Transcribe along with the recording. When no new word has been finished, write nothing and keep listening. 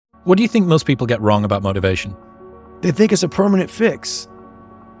What do you think most people get wrong about motivation? They think it's a permanent fix.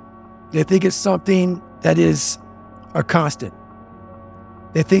 They think it's something that is a constant.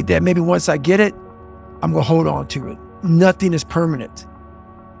 They think that maybe once I get it, I'm gonna hold on to it. Nothing is permanent.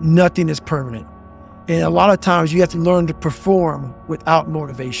 Nothing is permanent. And a lot of times you have to learn to perform without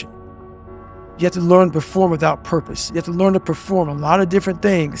motivation. You have to learn to perform without purpose. You have to learn to perform a lot of different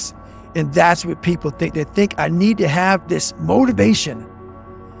things. And that's what people think. They think I need to have this motivation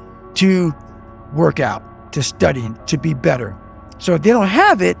to work out, to study, to be better. So if they don't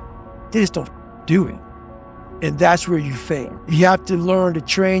have it, they just don't do it. And that's where you fail. You have to learn to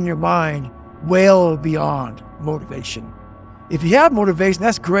train your mind well beyond motivation. If you have motivation,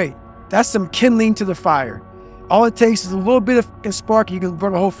 that's great. That's some kindling to the fire. All it takes is a little bit of spark, and you can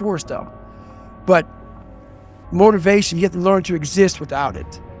burn a whole forest up. But motivation, you have to learn to exist without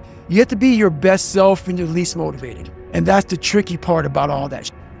it. You have to be your best self when you're least motivated. And that's the tricky part about all that.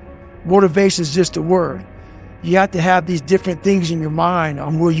 Motivation is just a word. You have to have these different things in your mind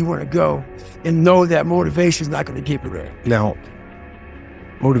on where you want to go and know that motivation is not going to get you there. Now,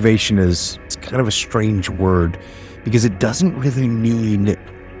 motivation is kind of a strange word because it doesn't really mean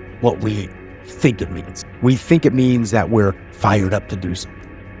what we think it means. We think it means that we're fired up to do something.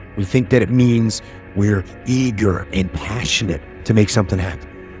 We think that it means we're eager and passionate to make something happen.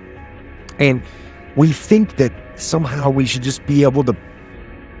 And we think that somehow we should just be able to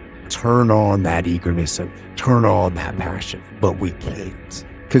turn on that eagerness and turn on that passion, but we can't.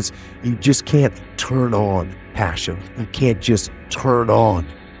 Because you just can't turn on passion. You can't just turn on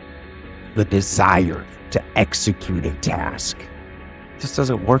the desire to execute a task. It just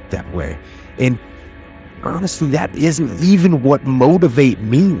doesn't work that way. And honestly, that isn't even what motivate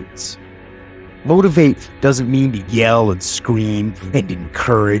means. Motivate doesn't mean to yell and scream and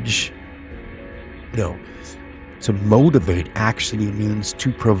encourage. No. To motivate actually means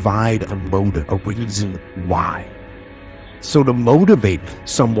to provide a motive, a reason why. So to motivate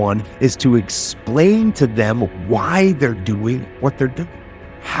someone is to explain to them why they're doing what they're doing,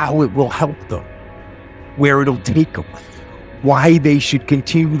 how it will help them, where it'll take them, why they should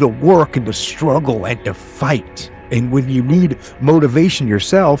continue to work and to struggle and to fight. And when you need motivation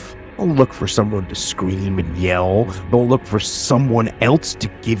yourself, don't look for someone to scream and yell. Don't look for someone else to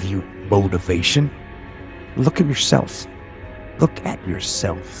give you motivation. Look at yourself. Look at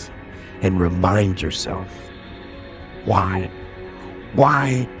yourself and remind yourself why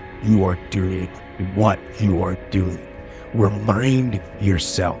you are doing what you are doing. Remind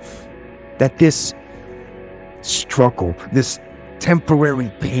yourself that this struggle, this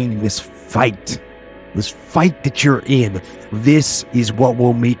temporary pain, this fight that you're in, this is what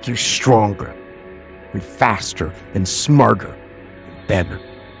will make you stronger and faster and smarter and better.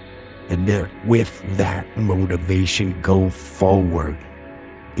 And then with that motivation, go forward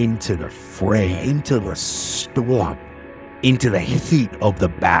into the fray, into the storm, into the heat of the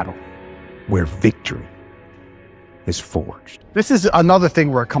battle where victory is forged. This is another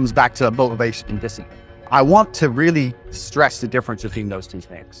thing where it comes back to motivation and discipline. I want to really stress the difference between those two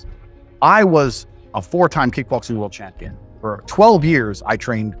things. I was a 4-time kickboxing world champion. For 12 years, I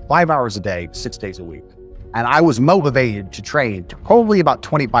trained 5 hours a day, 6 days a week. And I was motivated to train probably about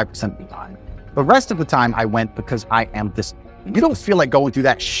 25% of the time. The rest of the time I went because I am disciplined. You don't feel like going through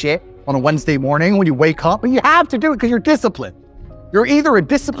that shit on a Wednesday morning when you wake up, but you have to do it because you're disciplined. You're either a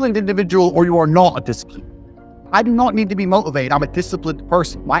disciplined individual or you are not a disciplined. I do not need to be motivated. I'm a disciplined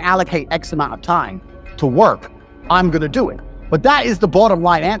person. I allocate X amount of time to work. I'm going to do it. But that is the bottom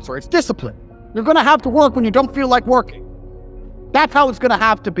line answer. It's discipline. You're going to have to work when you don't feel like working. That's how it's going to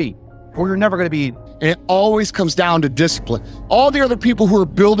have to be, or you're never going to be. And it always comes down to discipline. All the other people who are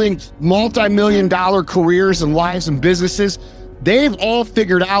building multi-million-dollar careers and lives and businesses, they've all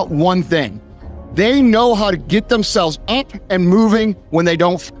figured out one thing. They know how to get themselves up and moving when they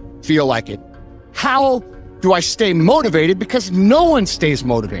don't feel like it. How do I stay motivated? Because no one stays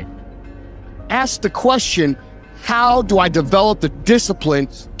motivated. Ask the question, how do I develop the discipline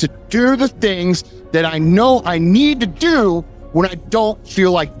to do the things that I know I need to do when I don't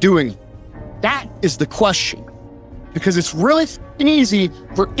feel like doing it? That is the question. Because it's really easy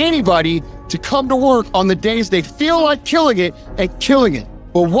for anybody to come to work on the days they feel like killing it and killing it.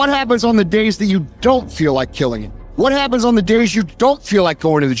 But what happens on the days that you don't feel like killing it? What happens on the days you don't feel like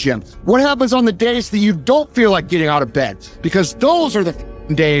going to the gym? What happens on the days that you don't feel like getting out of bed? Because those are the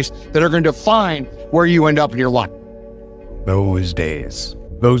days that are going to define where you end up in your life. Those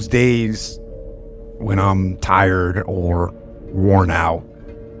days when I'm tired or worn out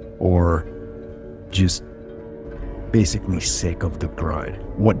or just basically sick of the grind.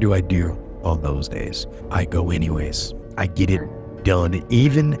 What do I do on those days? I go anyways. I get it done,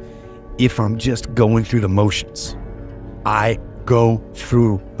 even if I'm just going through the motions. I go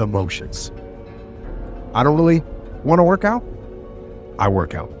through the motions. I don't really want to work out. I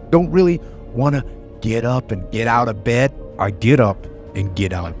work out. Don't really want to get up and get out of bed. I get up and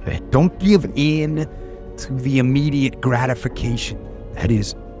get out of bed. Don't give in to the immediate gratification that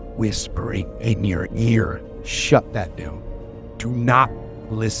is whispering in your ear. Shut that down. Do not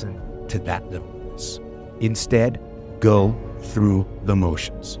listen to that noise. Instead, go through the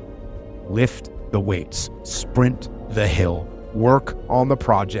motions. Lift the weights, sprint the hill, work on the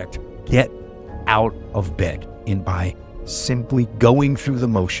project, get out of bed. And by simply going through the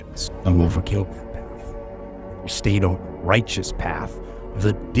motions, you overkill that path. You stayed on the righteous path,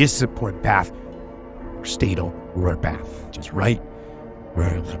 the disciplined path, or stayed on the right path, which is right.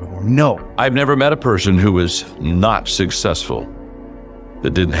 No. I've never met a person who was not successful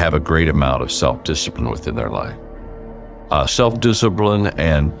that didn't have a great amount of self-discipline within their life. Self-discipline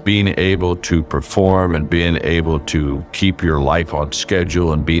and being able to perform and being able to keep your life on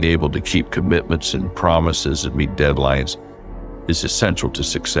schedule and being able to keep commitments and promises and meet deadlines is essential to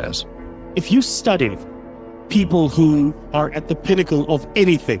success. If you study people who are at the pinnacle of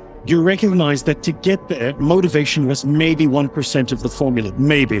anything, you recognize that to get there, motivation was maybe 1% of the formula,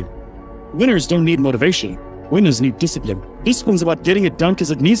 maybe. Winners don't need motivation. Winners need discipline. Discipline's about getting it done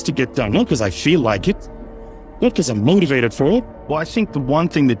because it needs to get done, not because I feel like it, not because I'm motivated for it. Well, I think the one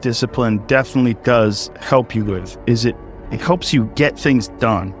thing that discipline definitely does help you with is it helps you get things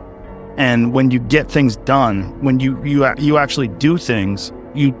done. And when you get things done, when you actually do things,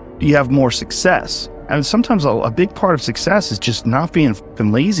 you have more success. And sometimes a big part of success is just not being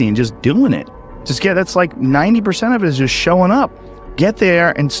fucking lazy and just doing it. That's like 90% of it is just showing up. Get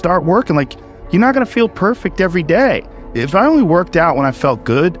there and start working. Like, you're not going to feel perfect every day. If I only worked out when I felt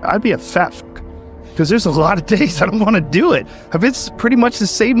good, I'd be a fat fuck. Because there's a lot of days I don't want to do it. It's pretty much the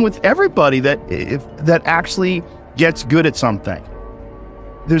same with everybody that actually gets good at something.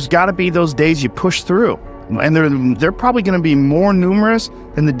 There's got to be those days you push through. And they're probably going to be more numerous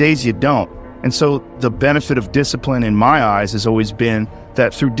than the days you don't. And so the benefit of discipline in my eyes has always been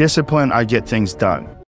that through discipline, I get things done.